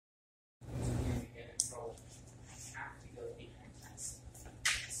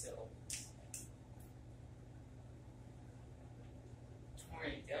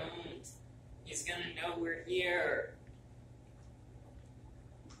here.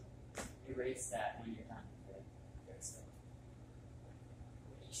 Erase that when you're done with it. Good stuff.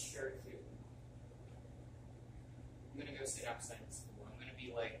 Be sure to. I'm going to go sit outside the school. I'm going to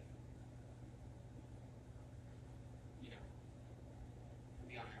be like, you know,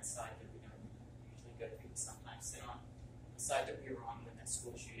 be on that side that we don't usually go to. Sometimes sit on the side that we were on when that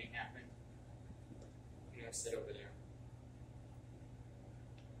school shooting happened. I'm going to sit over there.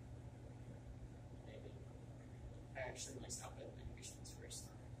 Maybe. I actually might stop at animations first.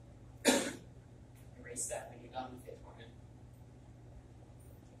 Erase that when you're done with it.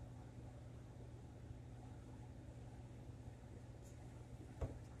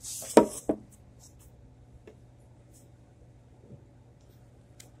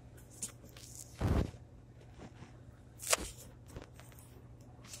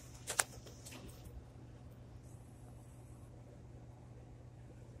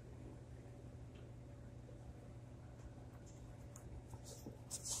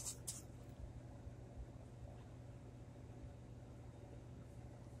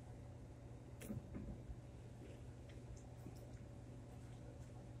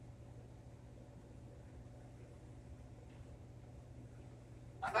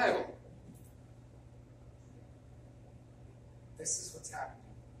 Bible. This is what's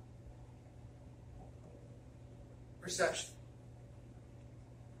happening. Perception.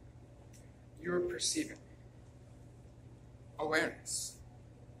 You're perceiving. Awareness.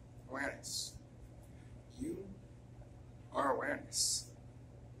 Awareness. You are awareness.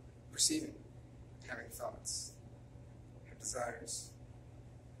 Perceiving. Having thoughts. Having desires.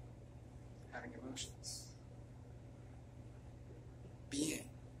 Having emotions. Being.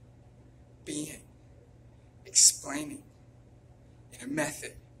 Explaining in a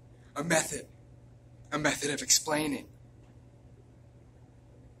method of explaining.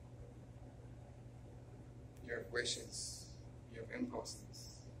 You have wishes, you have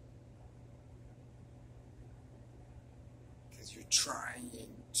impulses, because you're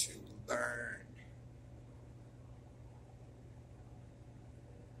trying to learn,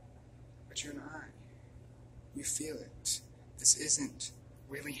 but you're not. You feel it. This isn't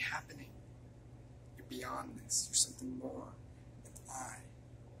really happening. Beyond this, you're something more. And I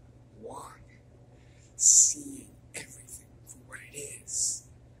walk, seeing everything for what it is,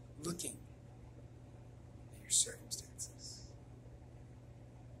 looking at your circumstances.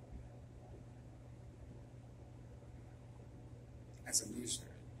 As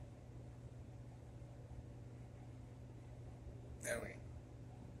illusionary, knowing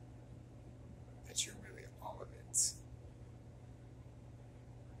that you're really all of it.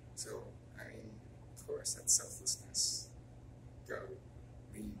 So, of course, that's selflessness. Go,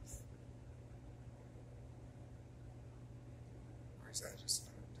 leave. Or is that just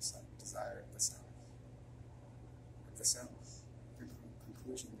a desire of the self? Of the self? The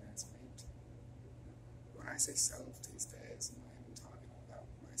conclusion that it's made. When I say self these days, I'm not even talking about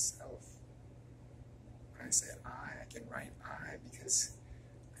myself. When I say I can write I because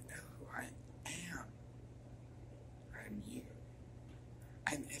I know who I am. I'm you.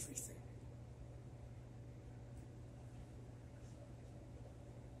 I'm everything.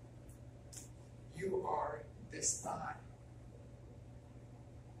 You are this I.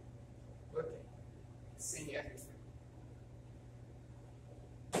 Looking, seeing everything.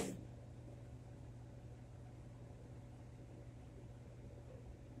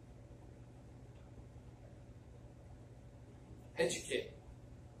 Educate.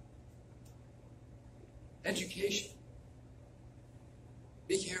 Education.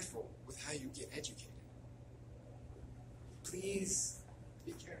 Be careful with how you get educated. Please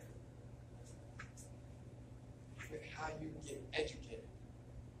be careful with how you get educated.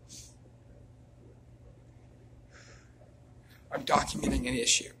 I'm documenting an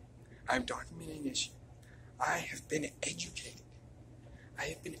issue. I'm documenting an issue. I have been educated. I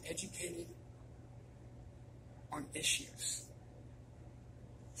have been educated on issues.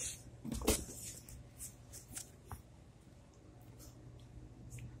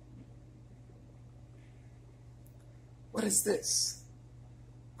 What is this?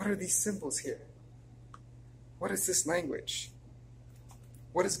 What are these symbols here? What is this language?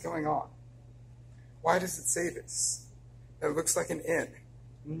 What is going on? Why does it say this? It looks like an N.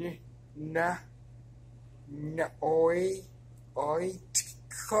 N, na, na, oi, t,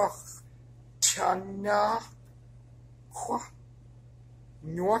 koch, chana, kwa,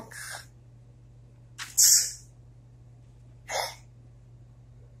 nwak,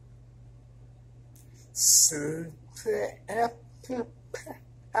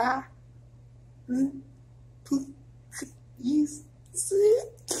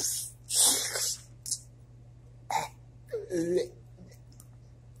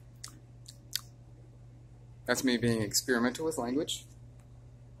 That's me being experimental with language.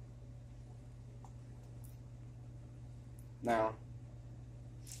 Now,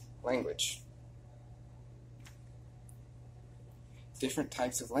 language. Different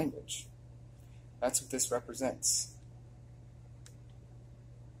types of language. That's what this represents.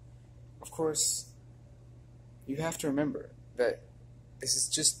 Of course, you have to remember that this is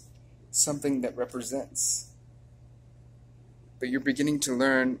just something that represents. But you're beginning to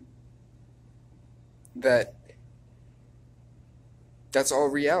learn that that's all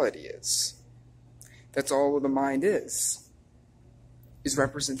reality is. That's all the mind is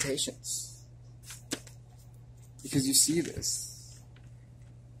representations. Because you see this,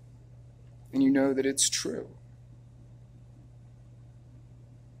 and you know that it's true.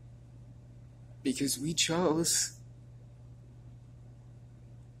 Because we chose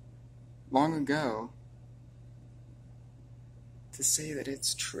long ago to say that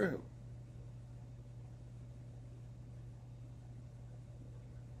it's true.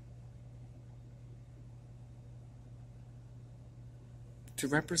 To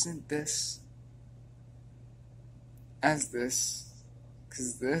represent this as this,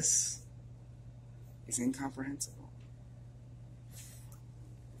 because this is incomprehensible.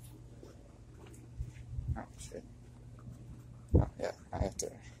 Oh shit. Oh yeah, I have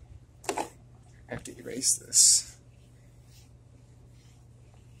to erase this.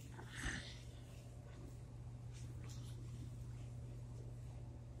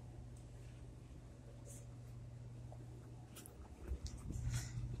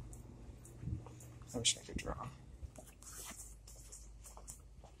 I wish I could draw.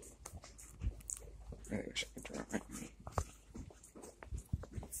 I really wish I could draw right now.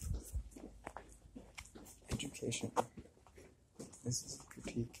 Education. This is a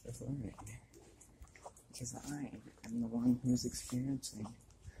critique of learning. Because I am the one who's experiencing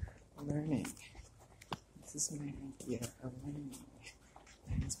learning. This is my idea of learning.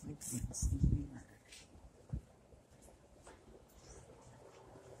 That is my glass in the mirror.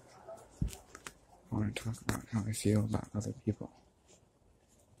 I want to talk about how I feel about other people.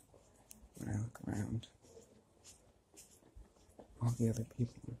 When I look around, all the other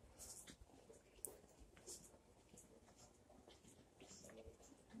people,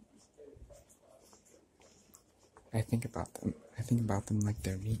 I think about them. I think about them like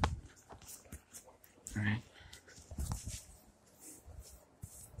they're me. Alright?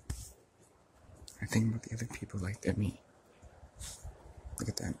 I think about the other people like they're me. Look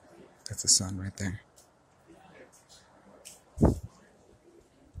at that. That's the sun right there.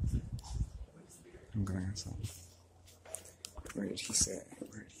 I'm going outside. Where did he say?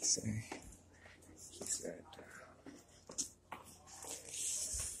 Where did he say? He said,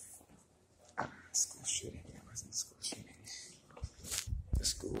 school shooting. It wasn't school shooting. The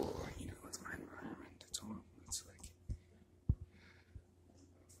school, you know, it's my environment. It's all, it's like,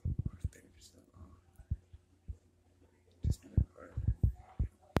 there's just another part.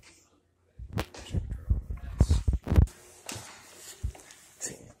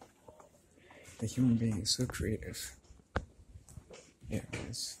 See, the human being is so creative. Yeah, it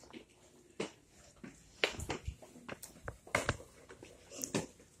is.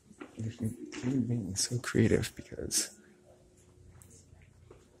 The human being is so creative because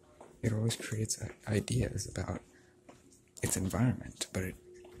it always creates ideas about its environment, but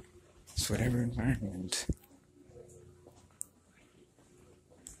it's whatever environment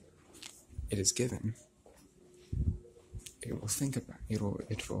it is given, it will think about, it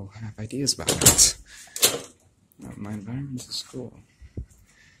will have ideas about it. My environment is school,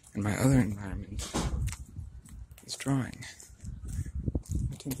 and my other environment is drawing.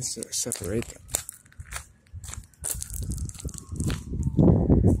 I tend to separate them.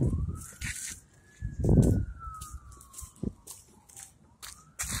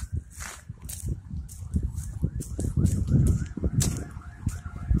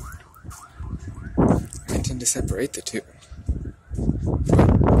 Separate the two.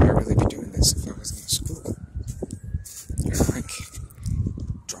 Would I really be doing this if I was in school? You know, like,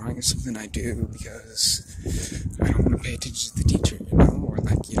 drawing is something I do because I don't want to pay attention to the teacher, you know? Or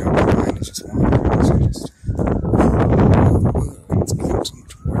like, you know, my mind is just wandering, so just, and it's become so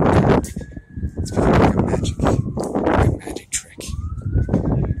much work. It's become like a magic trick.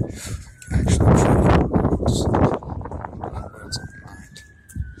 Actually creating worlds in my mind.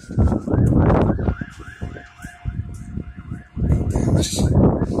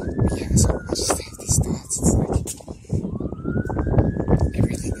 Yeah, so I just think these thoughts, it's like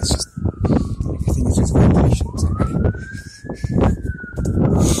everything is just vibrations, alright?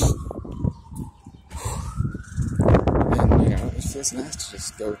 And person has to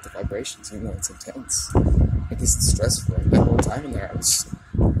just go with the vibrations, even though it's intense. Like, it's stressful. That whole time in there, I was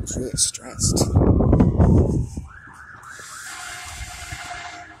really stressed.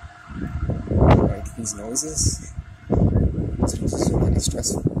 Like, these noises are kind of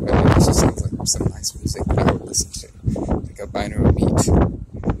stressful. But it also sounds like some nice music that I would listen to, like a binaural beat.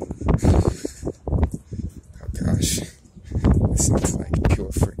 Oh gosh, this is like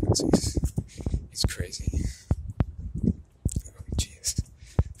pure frequencies. It's crazy. Oh jeez,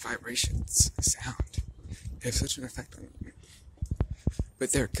 vibrations, sound, they have such an effect on you.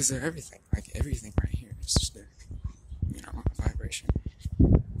 But because they're everything. Like everything right here is just a vibration.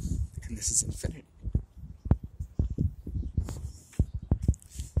 And this is infinity.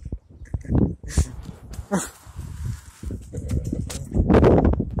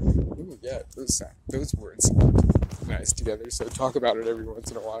 Ooh, yeah, those words sound nice together, so talk about it every once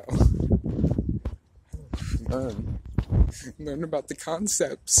in a while. Learn about the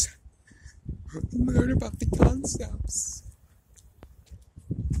concepts. Learn about the concepts.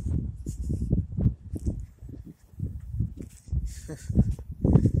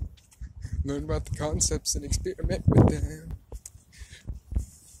 Learn about the concepts and experiment with them.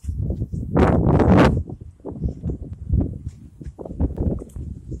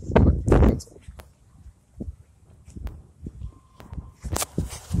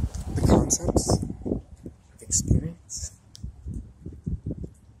 The concepts of experience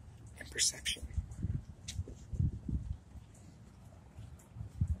and perception.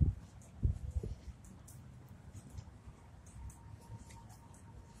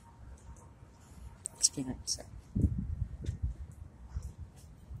 Experience.